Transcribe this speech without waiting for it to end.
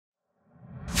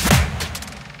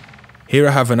Here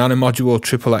I have an AniModule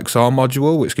XXX OR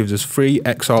module, which gives us 3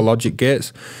 XOR logic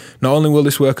gates. Not only will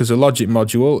this work as a logic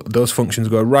module, those functions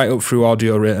go right up through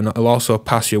audio rate, and it'll also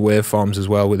pass your waveforms as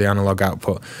well with the analog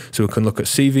output. So we can look at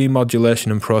CV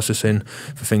modulation and processing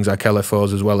for things like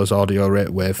LFOs as well as audio rate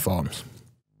waveforms.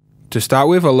 To start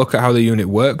with, I'll look at how the unit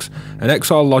works. An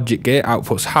XOR logic gate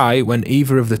outputs high when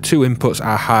either of the two inputs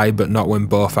are high, but not when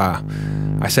both are.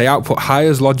 I say output high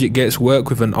as logic gates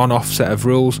work with an on-off set of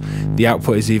rules. The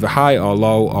output is either high or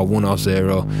low or 1 or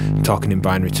 0, talking in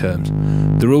binary terms.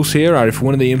 The rules here are if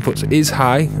one of the inputs is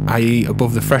high, i.e.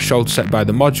 above the threshold set by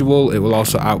the module, it will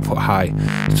also output high.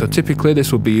 So typically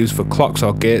this will be used for clocks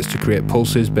or gates to create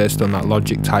pulses based on that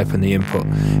logic type and the input.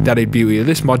 The added beauty of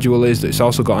this module is that it's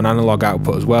also got an analog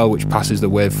output as well, which passes the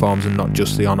waveforms and not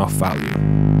just the on-off value.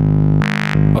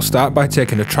 I'll start by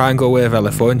taking a triangle wave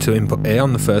LFO into input A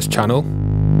on the first channel.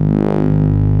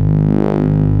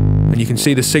 And you can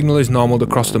see the signal is normaled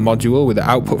across the module, with the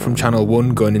output from channel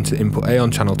 1 going into input A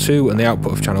on channel 2 and the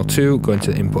output of channel 2 going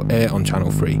to input A on channel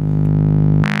 3.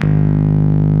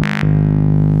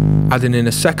 Adding in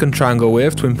a second triangle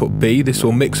wave to input B, this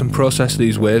will mix and process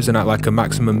these waves and act like a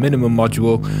maximum minimum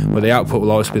module, where the output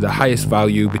will always be the highest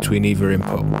value between either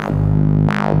input.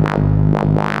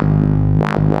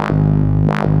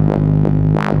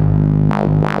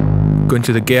 Going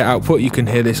to the gate output, you can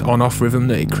hear this on-off rhythm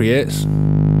that it creates.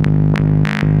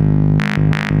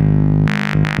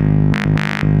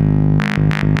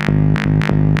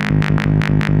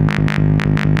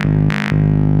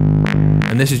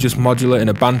 And this is just modulating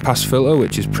a bandpass filter,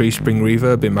 which is pre-spring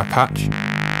reverb in my patch.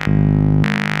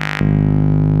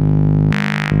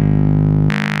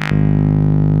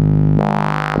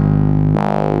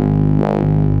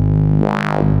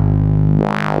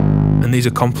 And these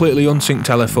are completely unsynced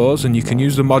LFOs, and you can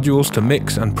use the modules to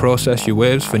mix and process your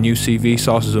waves for new CV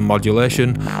sources and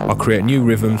modulation, or create new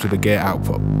rhythms with the gate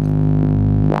output.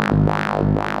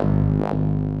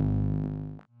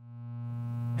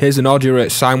 Here's an audio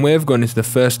rate sine wave going into the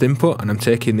first input, and I'm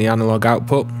taking the analog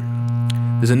output.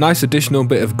 There's a nice additional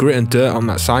bit of grit and dirt on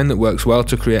that sine that works well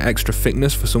to create extra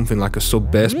thickness for something like a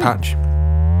sub-bass patch.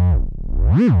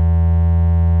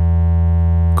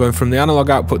 Going from the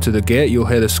analog output to the gate, you'll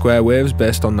hear the square waves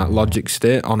based on that logic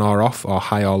state, on or off, or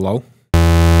high or low.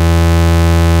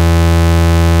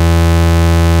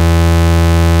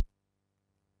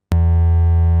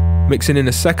 Mixing in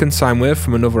a second sine wave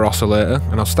from another oscillator,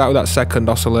 and I'll start with that second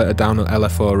oscillator down at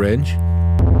LFO range.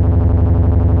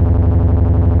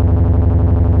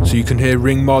 So you can hear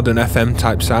ring mod and FM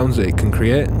type sounds that it can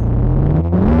create.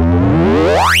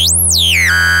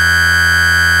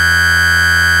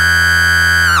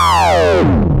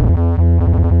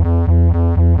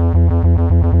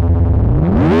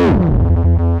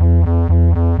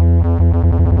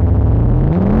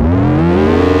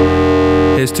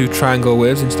 Here's 2 triangle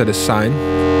waves instead of sine,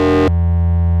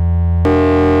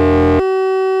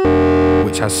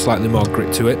 which has slightly more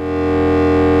grit to it.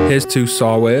 Here's 2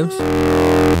 saw waves.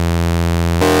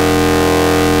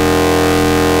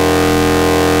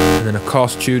 And then a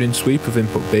coarse tuning sweep of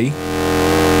input B.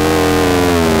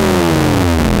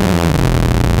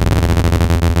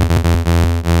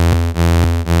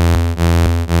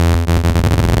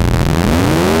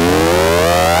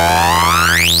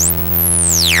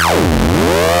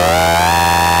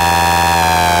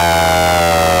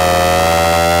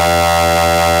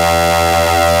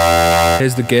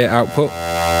 Here's the gate output.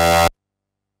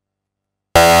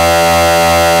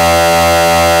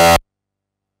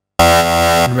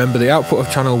 Remember, the output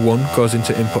of channel 1 goes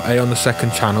into input A on the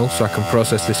second channel, so I can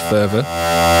process this further.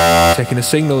 Taking a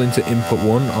signal into input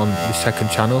 1 on the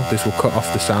second channel, this will cut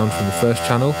off the sound from the first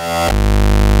channel.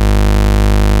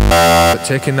 But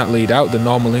taking that lead out, the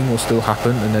normaling will still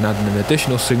happen, and then adding an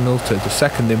additional signal to the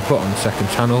second input on the second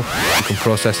channel, you can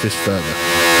process this further.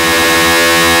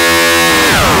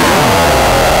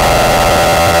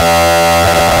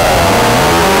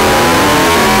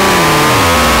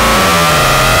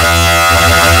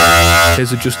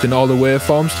 Here's adjusting all the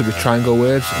waveforms to be triangle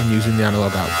waves and using the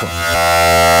analog output.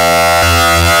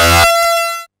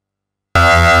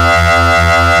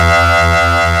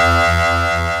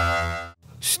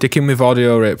 Sticking with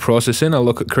audio rate processing, I'll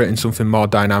look at creating something more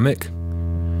dynamic.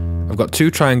 I've got 2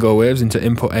 triangle waves into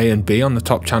input A and B on the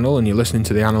top channel, and you're listening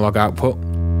to the analog output.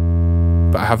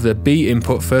 But I have the B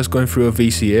input first going through a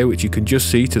VCA, which you can just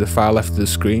see to the far left of the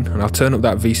screen, and I'll turn up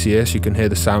that VCA so you can hear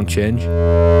the sound change.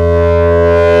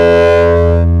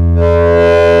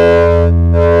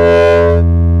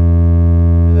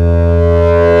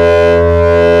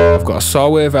 saw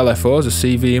wave LFO as a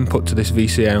CV input to this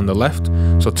VCA on the left,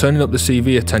 so turning up the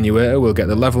CV attenuator will get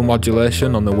the level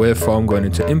modulation on the waveform going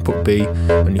into input B,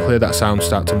 and you'll hear that sound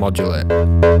start to modulate.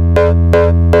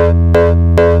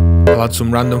 I'll add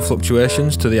some random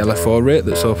fluctuations to the LFO rate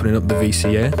that's opening up the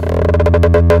VCA.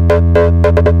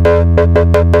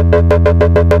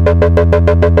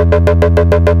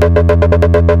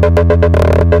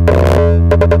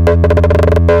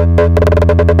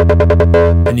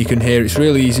 And you can hear it's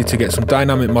really easy to get some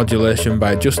dynamic modulation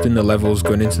by adjusting the levels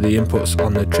going into the inputs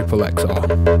on the XXX OR.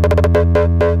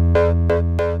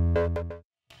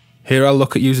 Here I'll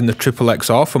look at using the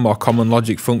XXX OR for more common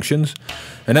logic functions.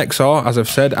 An XOR, as I've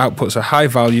said, outputs a high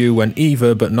value when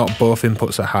either but not both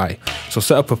inputs are high, so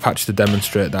set up a patch to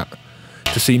demonstrate that.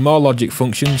 To see more logic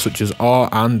functions such as OR,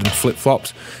 AND and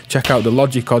flip-flops, check out the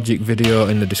Logic Object video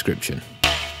in the description.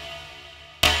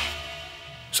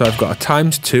 So I've got a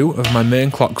 ×2 of my main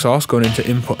clock source going into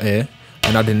input A,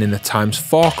 and adding in a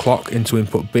 ×4 clock into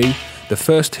input B. The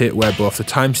first hit where both the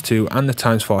 ×2 and the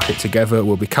 ×4 hit together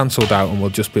will be cancelled out and we'll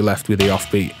just be left with the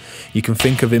offbeat. You can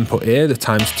think of input A, the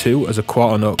 ×2, as a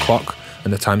quarter note clock,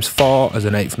 and the ×4 as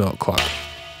an eighth note clock.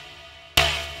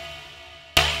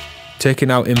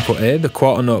 Taking out input A, the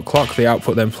quarter note clock, the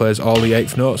output then plays all the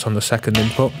eighth notes on the second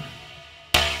input.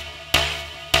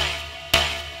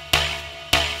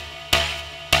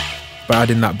 By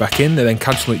adding that back in, they then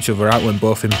cancel each other out when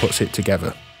both inputs hit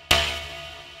together.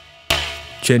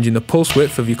 Changing the pulse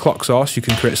width of your clock source, you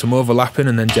can create some overlapping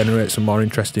and then generate some more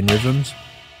interesting rhythms.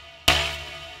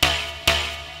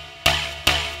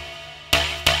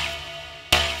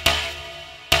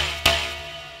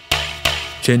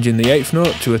 Changing the 8th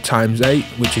note to a ×8,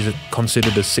 which is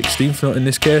considered a 16th note in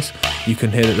this case, you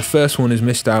can hear that the first one is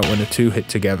missed out when the two hit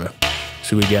together.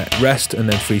 So we get rest and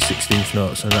then 3 16th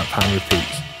notes, and that pattern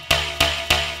repeats.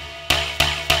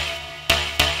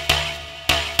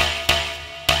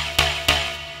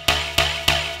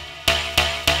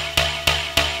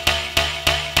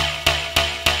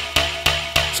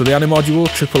 So the AniModule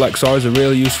XXX OR is a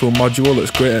really useful module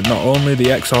that's great at not only the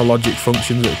XOR logic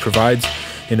functions that it provides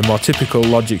in a more typical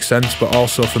logic sense, but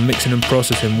also for mixing and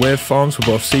processing waveforms for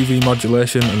both CV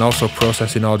modulation and also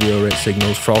processing audio rate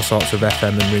signals for all sorts of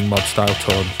FM and ring mod style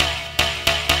tones.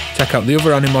 Check out the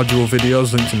other AniModule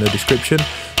videos linked in the description,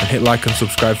 and hit like and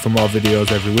subscribe for more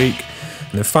videos every week.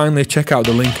 And then finally, check out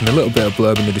the link and a little bit of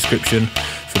blurb in the description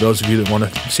for those of you that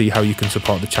want to see how you can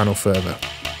support the channel further.